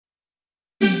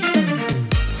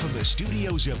the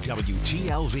studios of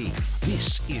WTLV,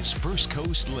 this is First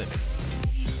Coast Living.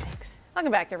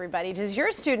 Welcome back, everybody. Does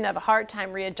your student have a hard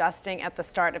time readjusting at the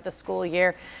start of the school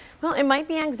year? Well, it might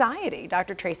be anxiety.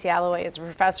 Dr. Tracy Alloway is a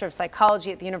professor of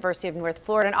psychology at the University of North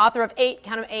Florida and author of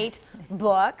eight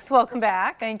books. Welcome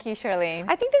back. Thank you, Charlene.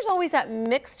 I think there's always that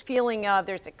mixed feeling of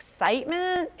there's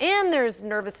excitement and there's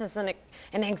nervousness and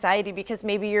anxiety because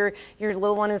maybe your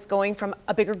little one is going from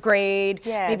a bigger grade.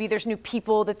 Yes. Maybe there's new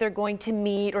people that they're going to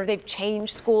meet or they've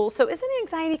changed schools. So isn't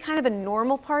anxiety kind of a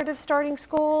normal part of starting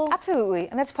school? Absolutely.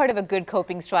 And that's part of a good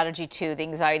coping strategy too. The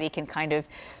anxiety can kind of,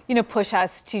 push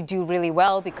us to do really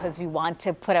well because we want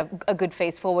to put a good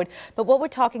face forward. But what we're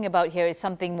talking about here is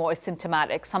something more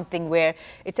symptomatic, something where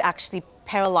it's actually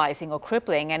paralyzing or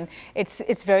crippling, and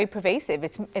it's very pervasive.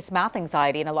 It's math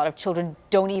anxiety, and a lot of children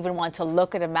don't even want to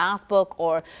look at a math book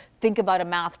or think about a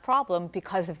math problem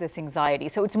because of this anxiety.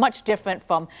 So it's much different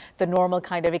from the normal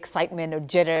kind of excitement or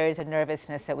jitters and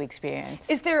nervousness that we experience.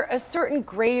 Is there a certain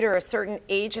grade or a certain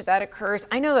age that occurs?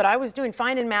 I know that I was doing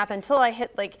fine in math until I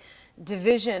hit like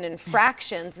division and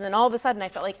fractions, and then all of a sudden I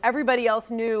felt like everybody else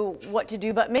knew what to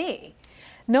do but me.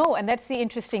 No, and that's the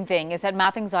interesting thing, is that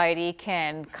math anxiety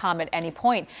can come at any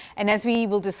point. And as we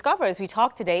will discover as we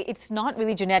talk today, it's not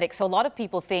really genetic. So a lot of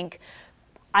people think,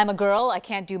 I'm a girl, I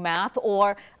can't do math,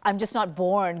 or I'm just not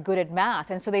born good at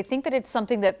math. And so they think that it's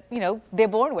something that, they're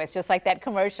born with, just like that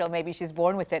commercial, maybe she's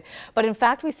born with it. But in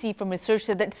fact, we see from research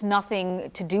that it's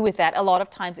nothing to do with that. A lot of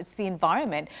times it's the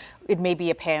environment. It may be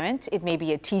a parent, it may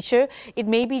be a teacher, it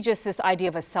may be just this idea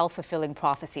of a self-fulfilling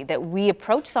prophecy, that we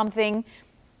approach something,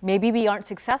 maybe we aren't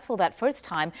successful that first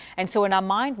time. And so in our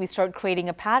mind, we start creating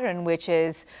a pattern, which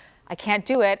is, I can't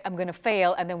do it, I'm going to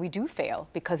fail, and then we do fail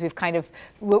because we've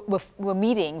we're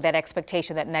meeting that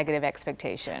expectation, that negative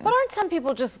expectation. But aren't some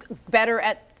people just better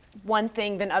at one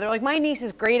thing than other? Like my niece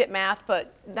is great at math,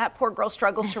 but that poor girl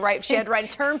struggles to write. She had to write a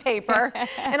term paper,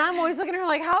 and I'm always looking at her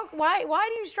like, why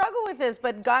do you struggle with this?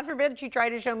 But God forbid she tried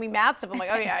to show me math stuff. I'm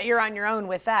like, oh yeah, you're on your own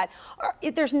with that. Or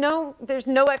if there's no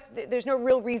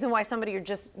real reason why somebody are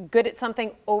just good at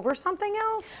something over something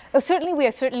else. Well,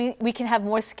 certainly we can have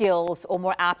more skills or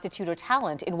more aptitude or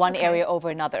talent in one area over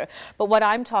another. But what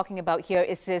I'm talking about here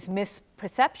is this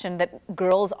misperception that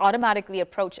girls automatically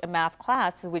approach a math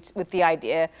class with the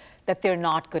idea that they're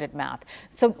not good at math.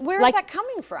 So where is that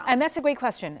coming from? And that's a great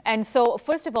question. And so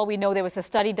first of all, we know there was a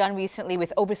study done recently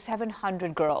with over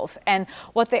 700 girls and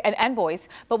boys,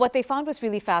 but what they found was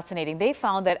really fascinating. They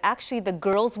found that actually the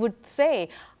girls would say,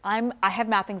 I have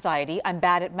math anxiety, I'm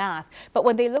bad at math. But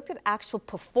when they looked at actual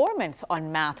performance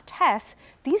on math tests,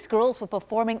 these girls were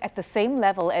performing at the same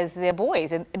level as their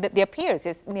boys and their peers,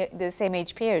 their same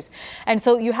age peers. And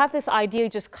so you have this idea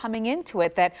just coming into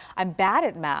it that I'm bad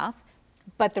at math,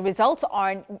 but the results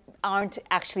aren't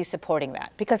actually supporting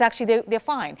that, because actually they're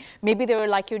fine. Maybe they're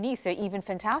like your niece, they're even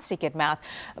fantastic at math,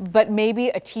 but maybe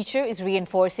a teacher is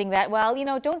reinforcing that, well,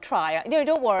 don't try,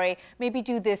 don't worry, maybe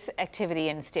do this activity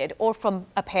instead, or from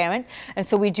a parent. And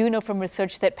so we do know from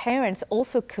research that parents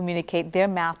also communicate their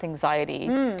math anxiety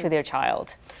to their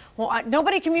child. Well, I don't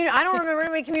remember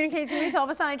anybody communicating to me until all of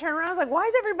a sudden I turned around. I was like, why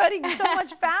is everybody so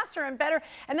much faster and better?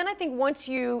 And then I think once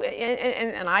you,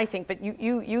 and I think, but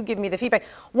you give me the feedback,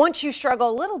 once you struggle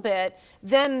a little bit,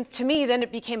 then to me, then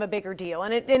it became a bigger deal.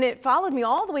 And it followed me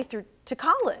all the way through to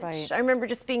college. Right. I remember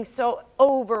just being so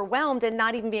overwhelmed and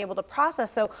not even being able to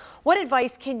process. So what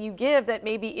advice can you give that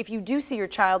maybe if you do see your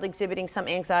child exhibiting some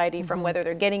anxiety from whether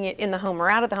they're getting it in the home or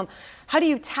out of the home, how do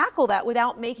you tackle that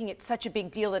without making it such a big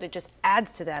deal that it just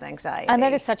adds to that anxiety? And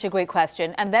that is such a great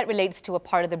question. And that relates to a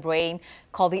part of the brain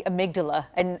called the amygdala.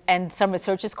 And some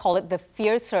researchers call it the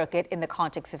fear circuit in the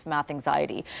context of math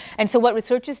anxiety. And so what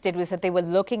researchers did was that they were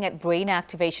looking at brain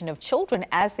activation of children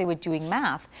as they were doing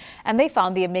math. And they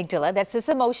found the amygdala, that's this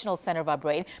emotional center of our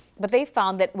brain, but they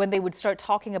found that when they would start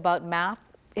talking about math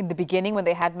in the beginning, when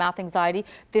they had math anxiety,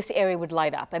 this area would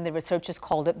light up, and the researchers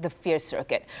called it the fear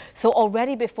circuit. So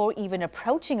already before even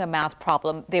approaching a math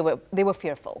problem, they were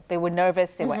fearful, they were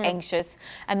nervous, they were anxious,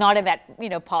 and not in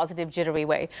that positive, jittery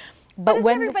way. But is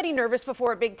everybody nervous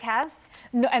before a big test?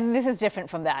 No, and this is different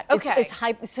from that. Okay.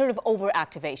 It's sort of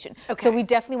overactivation. Okay. So we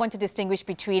definitely want to distinguish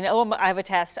between, oh, I have a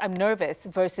test, I'm nervous,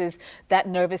 versus that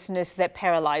nervousness that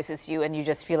paralyzes you and you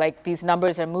just feel like these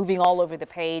numbers are moving all over the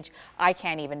page. I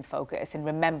can't even focus and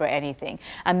remember anything.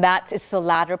 And it's the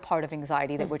latter part of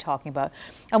anxiety that we're talking about.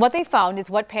 And what they found is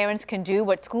what parents can do,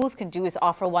 what schools can do, is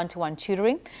offer one-to-one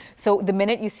tutoring. So the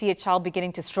minute you see a child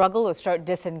beginning to struggle or start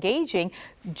disengaging,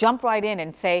 jump right in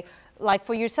and say, like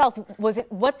for yourself,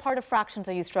 what part of fractions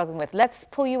are you struggling with? Let's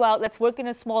pull you out. Let's work in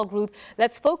a small group.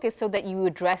 Let's focus so that you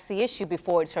address the issue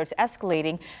before it starts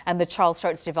escalating and the child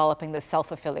starts developing this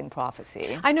self-fulfilling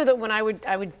prophecy. I know that when I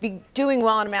would be doing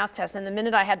well on a math test, and the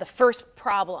minute I had the first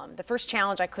problem, the first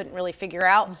challenge I couldn't really figure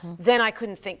out, then I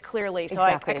couldn't think clearly. So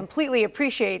Exactly. I completely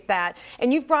appreciate that.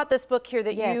 And you've brought this book here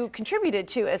that you contributed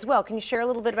to as well. Can you share a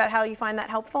little bit about how you find that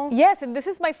helpful? Yes, and this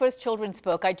is my first children's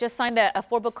book. I just signed a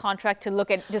 4-book contract to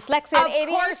look at dyslexia and ADHD. Of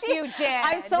course you did.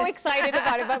 I'm so excited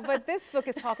about it. But this book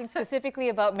is talking specifically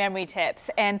about memory tips.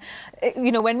 And,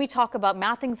 you know, when we talk about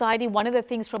math anxiety, one of the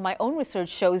things from my own research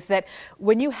shows that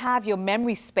when you have your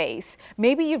memory space,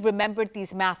 maybe you've remembered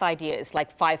these math ideas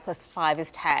like 5 plus 5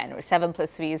 is 10 or 7 plus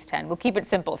 3 is 10. We'll keep it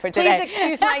simple for today. Please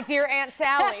excuse my dear Aunt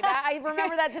Sally. I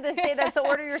remember that to this day. That's the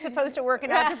order you're supposed to work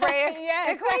an algebraic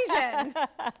equation.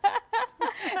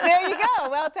 There you go.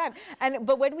 Well done.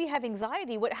 But when we have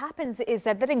anxiety, what happens is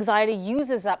that anxiety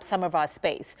uses up some of our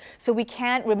space. So we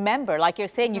can't remember. Like you're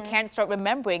saying, you can't start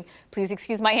remembering. Please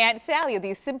excuse my Aunt Sally,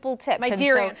 these simple tips. My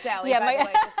dear Aunt Sally, by the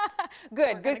way.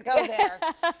 Good. Go there.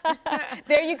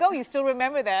 There you go. You still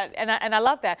remember that. And I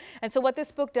love that. And so what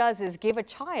this book does is give a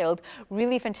child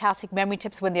really fantastic memory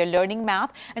tips when they're learning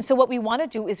math. And so what we want to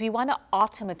do is we want to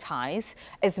automatize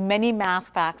as many math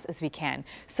facts as we can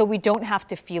so we don't have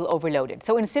to feel overloaded.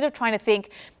 So instead of trying to think,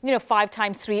 you know, 5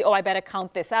 times 3, oh, I better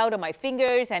count this out on my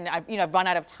fingers and I've run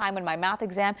out of time on my math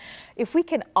exam. If we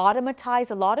can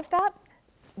automatize a lot of that,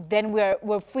 then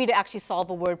we're free to actually solve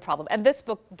a word problem. And this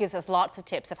book gives us lots of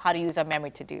tips of how to use our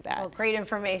memory to do that. Well, great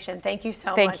information. Thank you so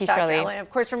much, Thank you, Dr. Charlene. Alloway. And of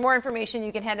course, for more information,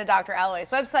 you can head to Dr. Allaway's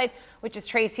website, which is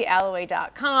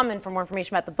tracyalloway.com. And for more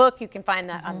information about the book, you can find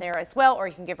that on there as well, or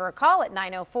you can give her a call at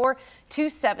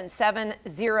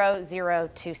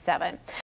 904-277-0027.